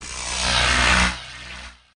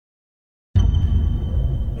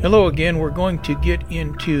Hello again. We're going to get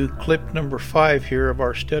into clip number 5 here of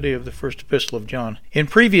our study of the first epistle of John. In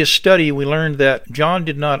previous study, we learned that John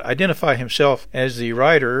did not identify himself as the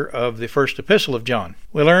writer of the first epistle of John.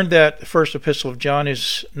 We learned that the first epistle of John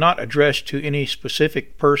is not addressed to any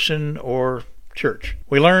specific person or church.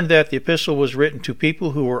 We learned that the epistle was written to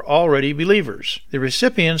people who were already believers. The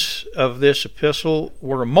recipients of this epistle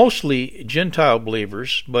were mostly Gentile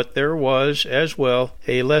believers, but there was as well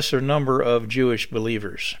a lesser number of Jewish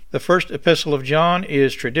believers. The first epistle of John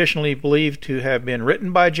is traditionally believed to have been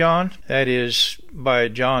written by John, that is, by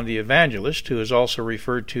John the Evangelist, who is also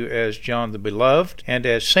referred to as John the Beloved, and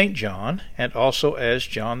as Saint John, and also as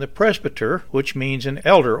John the Presbyter, which means an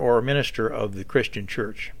elder or minister of the Christian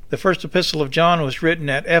church. The first epistle of John was written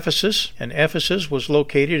at Ephesus, and Ephesus was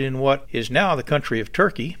located in what is now the country of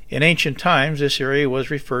Turkey. In ancient times, this area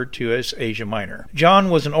was referred to as Asia Minor. John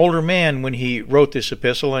was an older man when he wrote this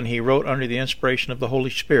epistle, and he wrote under the inspiration of the Holy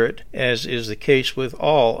Spirit, as is the case with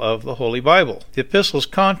all of the Holy Bible. The epistle's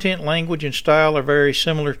content, language, and style are very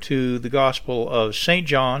similar to the Gospel of St.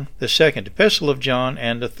 John, the second epistle of John,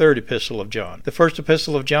 and the third epistle of John. The first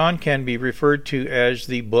epistle of John can be referred to as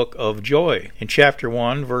the Book of Joy. In chapter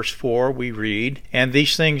 1, verse 4, we read, "And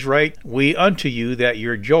these things write we unto you, that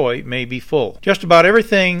your joy may be full." Just about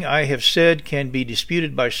everything I have said can be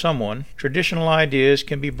disputed by someone. Traditional ideas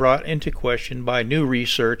can be brought into question by new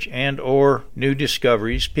research and or new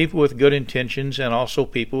discoveries, people with good intentions and also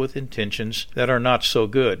people with intentions that are not so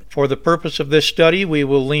good. For the purpose of this study, we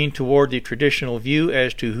will lean toward the traditional view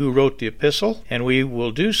as to who wrote the epistle, and we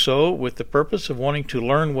will do so with the purpose of wanting to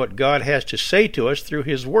learn what God has to say to us through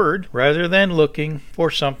His Word, rather than looking for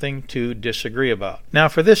something to disagree about. Now,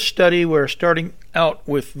 for this study, we're starting out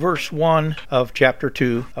with verse 1 of chapter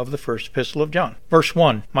 2 of the first epistle of John. Verse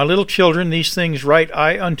 1, "My little children, these things write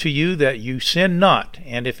I unto you, that you sin not.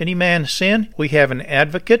 And if any man sin, we have an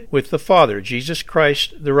advocate with the Father, Jesus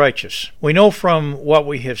Christ the righteous." We know from what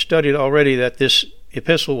we have studied already that this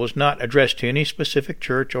epistle was not addressed to any specific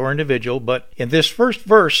church or individual, but in this first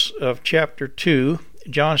verse of chapter 2,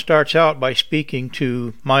 John starts out by speaking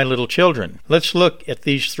to my little children. Let's look at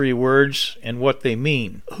these three words and what they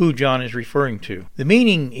mean, who John is referring to. The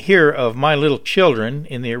meaning here of my little children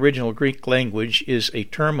in the original Greek language is a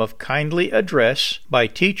term of kindly address by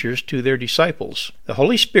teachers to their disciples. The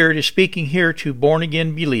Holy Spirit is speaking here to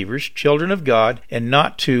born-again believers, children of God, and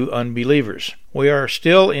not to unbelievers. We are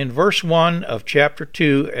still in verse 1 of chapter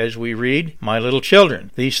 2 as we read, "My little children,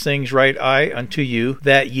 these things write I unto you,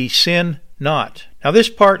 that ye sin not." Now, this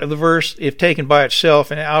part of the verse, if taken by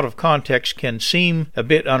itself and out of context, can seem a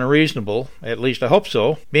bit unreasonable, at least I hope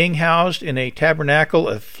so. Being housed in a tabernacle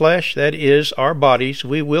of flesh, that is, our bodies,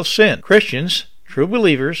 we will sin. Christians, true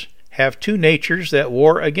believers, have two natures that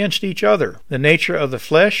war against each other, the nature of the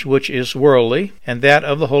flesh, which is worldly, and that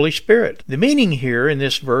of the Holy Spirit. The meaning here in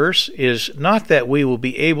this verse is not that we will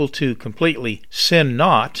be able to completely sin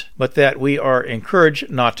not, but that we are encouraged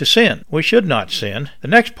not to sin. We should not sin. The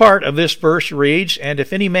next part of this verse reads, "And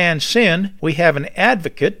if any man sin, we have an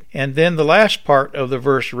advocate," and then the last part of the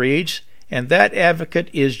verse reads, "And that advocate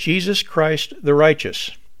is Jesus Christ the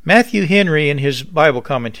righteous." Matthew Henry, in his Bible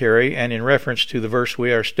commentary, and in reference to the verse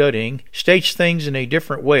we are studying, states things in a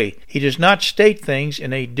different way. He does not state things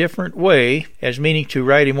in a different way as meaning to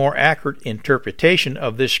write a more accurate interpretation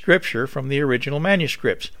of this scripture from the original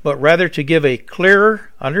manuscripts, but rather to give a clearer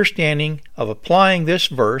understanding of applying this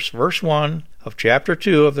verse, verse 1 of chapter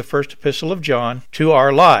 2 of the first epistle of John, to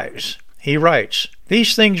our lives. He writes,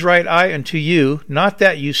 "These things write I unto you, not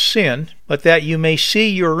that you sin, but that you may see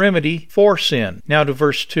your remedy for sin." Now to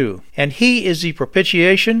verse 2. "And he is the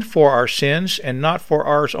propitiation for our sins, and not for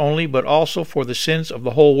ours only, but also for the sins of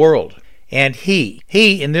the whole world." And he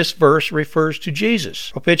in this verse refers to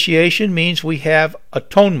Jesus. Propitiation means we have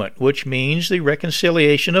atonement, which means the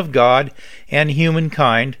reconciliation of God and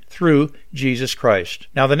humankind through Jesus Christ.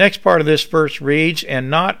 Now the next part of this verse reads, "And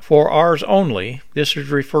not for ours only," this is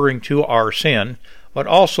referring to our sin, "but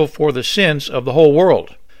also for the sins of the whole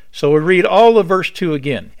world." So we read all of verse 2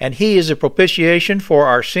 again. "And he is a propitiation for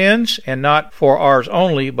our sins, and not for ours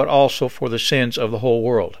only, but also for the sins of the whole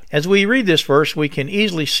world." As we read this verse, we can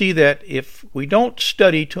easily see that if we don't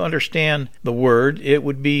study to understand the word, it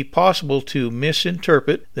would be possible to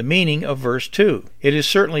misinterpret the meaning of verse 2. It is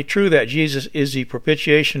certainly true that Jesus is the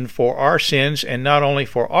propitiation for our sins, and not only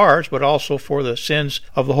for ours, but also for the sins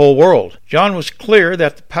of the whole world. John was clear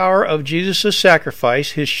that the power of Jesus'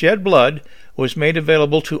 sacrifice, his shed blood, was made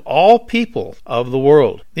available to all people of the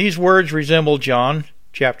world. These words resemble John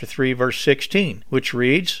chapter 3, verse 16, which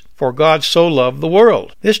reads, "For God so loved the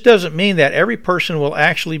world." This doesn't mean that every person will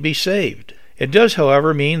actually be saved. It does,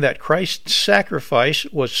 however, mean that Christ's sacrifice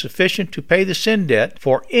was sufficient to pay the sin debt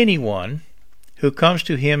for anyone who comes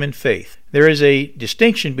to him in faith. There is a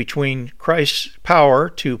distinction between Christ's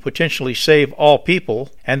power to potentially save all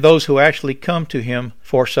people and those who actually come to him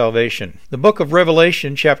for salvation. The book of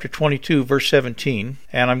Revelation, chapter 22, verse 17,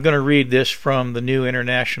 and I'm going to read this from the New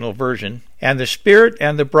International Version. And the Spirit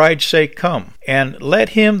and the bride say, Come. And let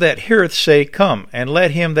him that heareth say, Come. And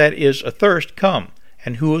let him that is athirst come.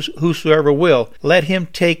 And whosoever will, let him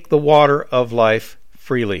take the water of life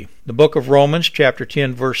freely. The book of Romans, chapter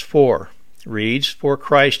 10, verse 4. reads, For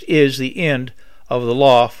Christ is the end of the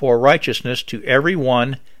law for righteousness to every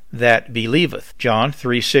one that believeth. John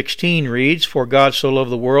 3:16 reads, For God so loved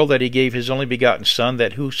the world that he gave his only begotten Son,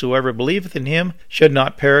 that whosoever believeth in him should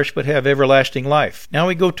not perish but have everlasting life. Now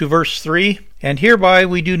we go to verse 3, And hereby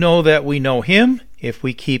we do know that we know him, if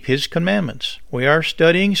we keep his commandments. We are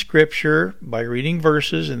studying Scripture by reading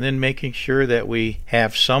verses and then making sure that we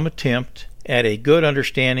have some attempt at a good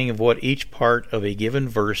understanding of what each part of a given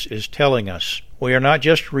verse is telling us. We are not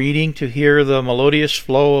just reading to hear the melodious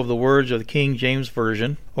flow of the words of the King James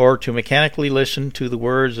Version, or to mechanically listen to the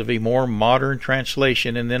words of a more modern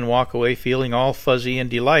translation and then walk away feeling all fuzzy and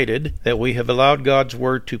delighted that we have allowed God's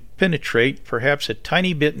Word to penetrate perhaps a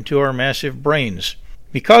tiny bit into our massive brains.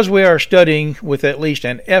 Because we are studying with at least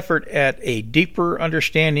an effort at a deeper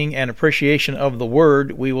understanding and appreciation of the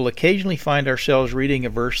Word, we will occasionally find ourselves reading a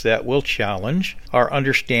verse that will challenge our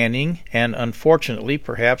understanding and, unfortunately,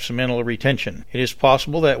 perhaps mental retention. It is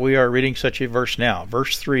possible that we are reading such a verse now,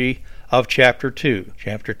 verse 3 of chapter 2.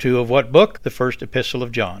 Chapter 2 of what book? The First Epistle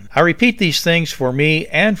of John. I repeat these things for me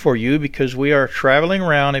and for you because we are traveling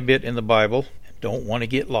around a bit in the Bible. Don't want to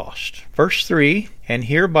get lost. Verse 3, And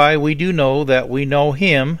hereby we do know that we know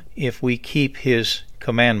him if we keep his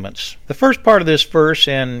commandments. The first part of this verse,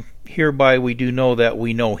 and hereby we do know that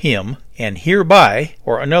we know him, and hereby,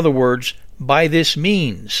 or in other words, by this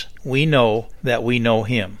means, we know that we know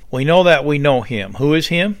him. We know that we know him. Who is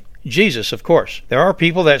him? Jesus, of course. There are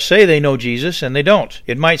people that say they know Jesus and they don't.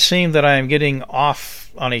 It might seem that I am getting off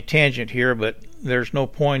on a tangent here, but there's no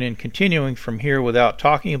point in continuing from here without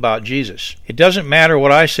talking about Jesus. It doesn't matter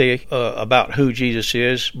what I say about who Jesus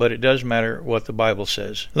is, but it does matter what the Bible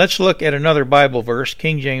says. Let's look at another Bible verse,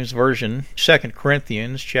 King James Version, 2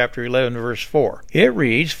 Corinthians chapter 11, verse 4. It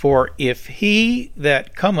reads, For if he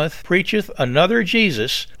that cometh preacheth another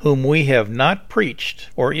Jesus, whom we have not preached,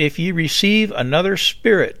 or if ye receive another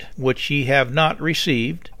Spirit, which ye have not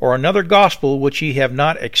received, or another gospel which ye have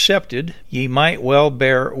not accepted, ye might well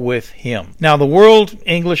bear with him. Now the World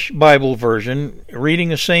English Bible Version, reading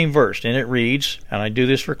the same verse, and it reads, and I do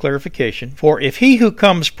this for clarification, For if he who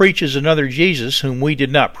comes preaches another Jesus whom we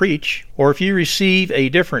did not preach, or if you receive a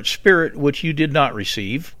different Spirit which you did not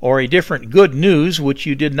receive, or a different good news which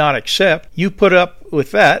you did not accept, you put up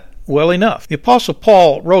with that well enough. The Apostle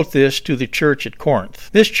Paul wrote this to the church at Corinth.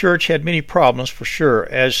 This church had many problems for sure.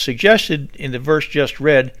 As suggested in the verse just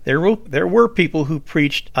read, there were people who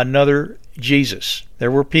preached another Jesus. There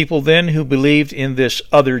were people then who believed in this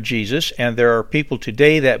other Jesus, and there are people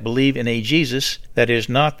today that believe in a Jesus that is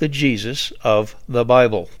not the Jesus of the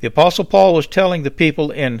Bible. The Apostle Paul was telling the people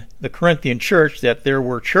in the Corinthian church that there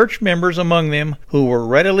were church members among them who were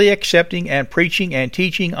readily accepting and preaching and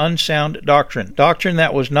teaching unsound doctrine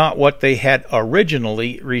that was not what they had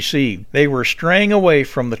originally received. They were straying away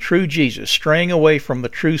from the true Jesus, straying away from the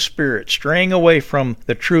true Spirit, straying away from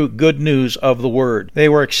the true good news of the Word. They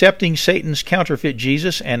were accepting Satan's counterfeit Jesus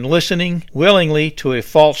and listening willingly to a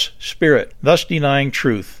false spirit, thus denying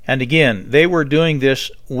truth. And again, they were doing this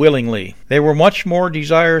willingly. They were much more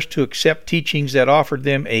desirous to accept teachings that offered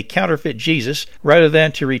them a counterfeit Jesus rather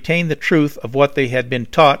than to retain the truth of what they had been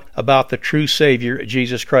taught about the true Savior,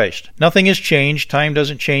 Jesus Christ. Nothing has changed. Time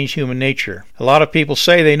doesn't change human nature. A lot of people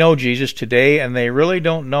say they know Jesus today, and they really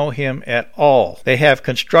don't know him at all. They have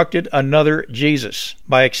constructed another Jesus.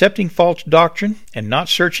 By accepting false doctrine and not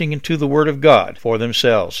searching into the Word of God for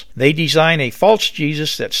themselves, they design a false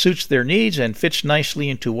Jesus that suits their needs and fits nicely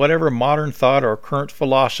into whatever modern thought or current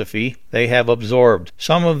philosophy they have absorbed.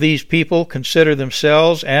 Some of these people consider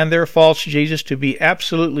themselves and their false Jesus to be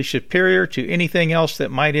absolutely superior to anything else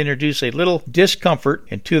that might introduce a little discomfort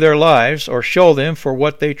into their lives or show them for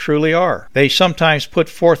what they truly are. They sometimes put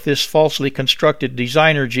forth this falsely constructed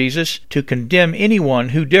designer Jesus to condemn anyone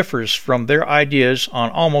who differs from their ideas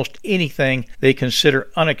on almost anything they consider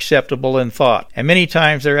unacceptable in thought. And many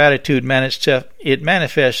times their attitude manifests it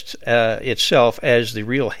manifests itself as the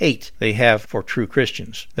real hate they have for true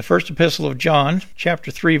Christians. The first epistle of John,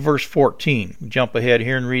 chapter 3, verse 14. Jump ahead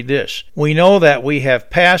here and read this. We know that we have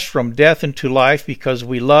passed from death into life because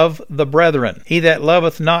we love the brethren. He that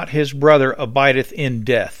loveth not his brother abideth in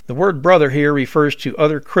death. The word brother here refers to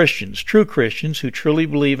other Christians, true Christians who truly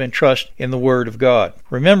believe and trust in the Word of God.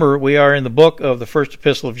 Remember, we are in the book of the first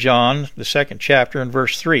epistle of John, the second chapter and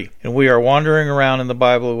verse 3, and we are wandering around in the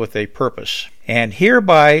Bible with a purpose. And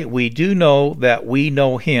hereby we do know that we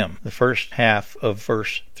know him, the first half of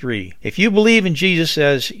verse 3. If you believe in Jesus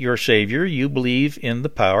as your Savior, you believe in the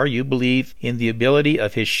power, you believe in the ability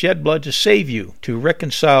of his shed blood to save you, to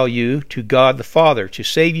reconcile you to God the Father, to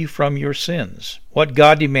save you from your sins. What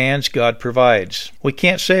God demands, God provides. We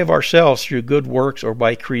can't save ourselves through good works or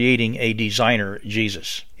by creating a designer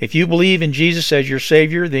Jesus. If you believe in Jesus as your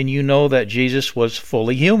Savior, then you know that Jesus was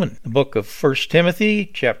fully human. The book of 1 Timothy,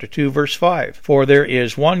 chapter 2, verse 5. For there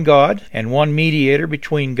is one God and one mediator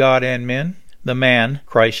between God and men, the man,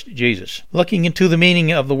 Christ Jesus. Looking into the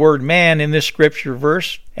meaning of the word man in this scripture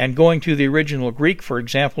verse, and going to the original Greek, for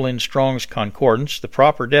example, in Strong's Concordance, the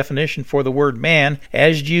proper definition for the word man,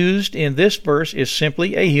 as used in this verse, is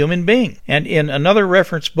simply a human being. And in another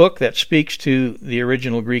reference book that speaks to the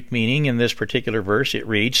original Greek meaning in this particular verse, it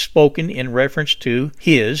reads, spoken in reference to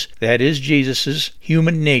his, that is Jesus's,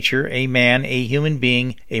 human nature, a man, a human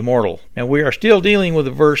being, a mortal. Now we are still dealing with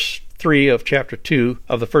the verse 3 of chapter 2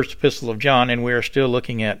 of the first epistle of John, and we are still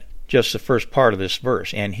looking at just the first part of this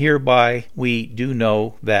verse. And hereby we do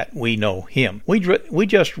know that we know him. We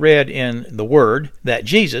just read in the Word that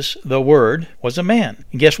Jesus, the Word, was a man.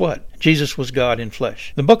 And guess what? Jesus was God in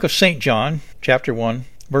flesh. The book of St. John, chapter 1,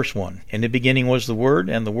 verse 1. In the beginning was the Word,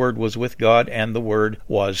 and the Word was with God, and the Word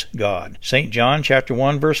was God. St. John, chapter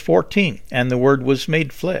 1, verse 14. And the Word was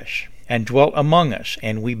made flesh, and dwelt among us,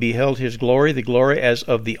 and we beheld his glory, the glory as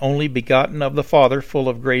of the only begotten of the Father, full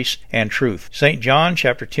of grace and truth. St. John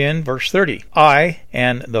chapter 10, verse 30. I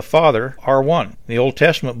and the Father are one. The Old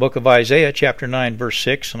Testament book of Isaiah chapter 9, verse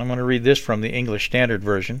 6, and I'm going to read this from the English Standard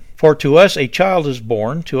Version. For to us a child is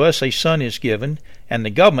born, to us a son is given, and the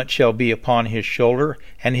government shall be upon his shoulder,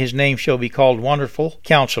 and his name shall be called Wonderful,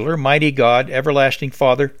 Counselor, Mighty God, Everlasting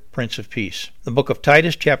Father, Prince of Peace. The book of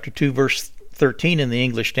Titus chapter 2, verse 13 in the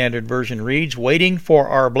English Standard Version reads, waiting for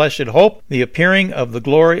our blessed hope, the appearing of the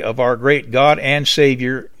glory of our great God and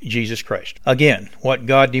Savior, Jesus Christ. Again, what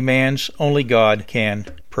God demands, only God can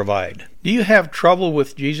provide. Do you have trouble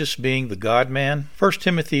with Jesus being the God-man? 1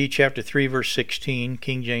 Timothy chapter 3, verse 16,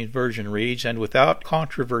 King James Version reads, and without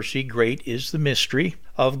controversy great is the mystery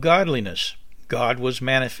of godliness. God was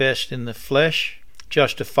manifest in the flesh,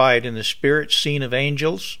 justified in the Spirit, seen of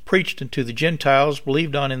angels, preached unto the Gentiles,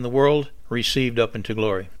 believed on in the world, received up into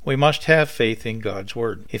glory. We must have faith in God's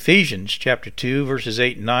Word. Ephesians chapter 2, verses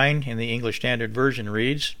 8 and 9 in the English Standard Version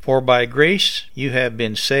reads, for by grace you have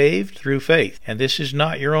been saved through faith, and this is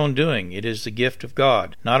not your own doing, it is the gift of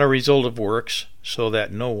God, not a result of works, so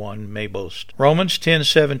that no one may boast. Romans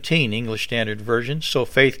 10:17, English Standard Version, so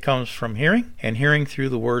faith comes from hearing, and hearing through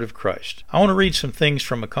the Word of Christ. I want to read some things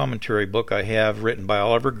from a commentary book I have written by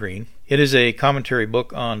Oliver Green. It is a commentary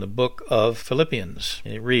book on the book of Philippians.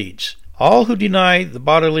 It reads, all who deny the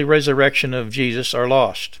bodily resurrection of Jesus are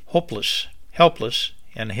lost, hopeless, helpless,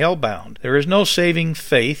 and hell-bound. There is no saving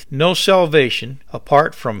faith, no salvation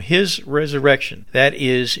apart from his resurrection. That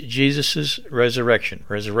is Jesus' resurrection.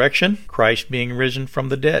 Resurrection, Christ being risen from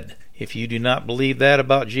the dead. If you do not believe that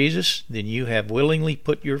about Jesus, then you have willingly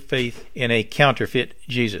put your faith in a counterfeit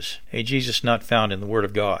Jesus, a Jesus not found in the Word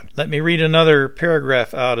of God. Let me read another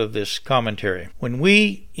paragraph out of this commentary. When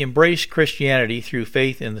we embrace Christianity through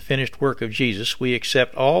faith in the finished work of Jesus, we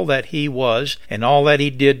accept all that he was and all that he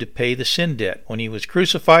did to pay the sin debt. When he was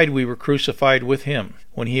crucified, we were crucified with him.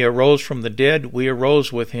 When he arose from the dead, we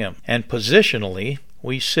arose with him. And positionally,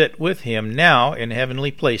 we sit with him now in heavenly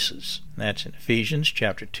places. That's in Ephesians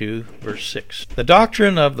chapter 2, verse 6. The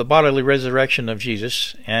doctrine of the bodily resurrection of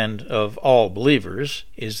Jesus and of all believers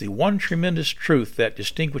is the one tremendous truth that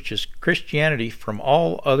distinguishes Christianity from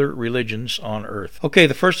all other religions on earth. Okay,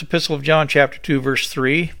 the first epistle of John chapter 2, verse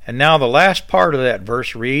 3. And now the last part of that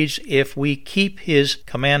verse reads, if we keep his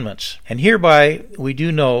commandments. And hereby we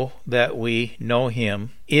do know that we know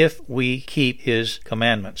him if we keep his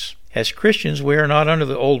commandments. As Christians, we are not under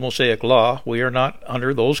the old Mosaic law. We are not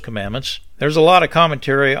under those commandments. There's a lot of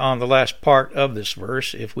commentary on the last part of this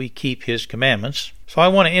verse, if we keep his commandments. So I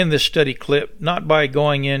want to end this study clip not by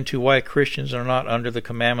going into why Christians are not under the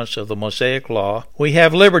commandments of the Mosaic law. We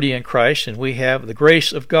have liberty in Christ, and we have the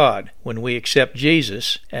grace of God when we accept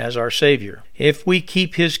Jesus as our Savior. If we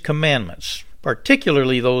keep his commandments,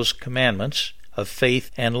 particularly those commandments of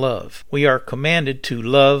faith and love. We are commanded to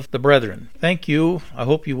love the brethren. Thank you. I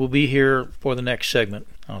hope you will be here for the next segment.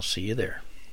 I'll see you there.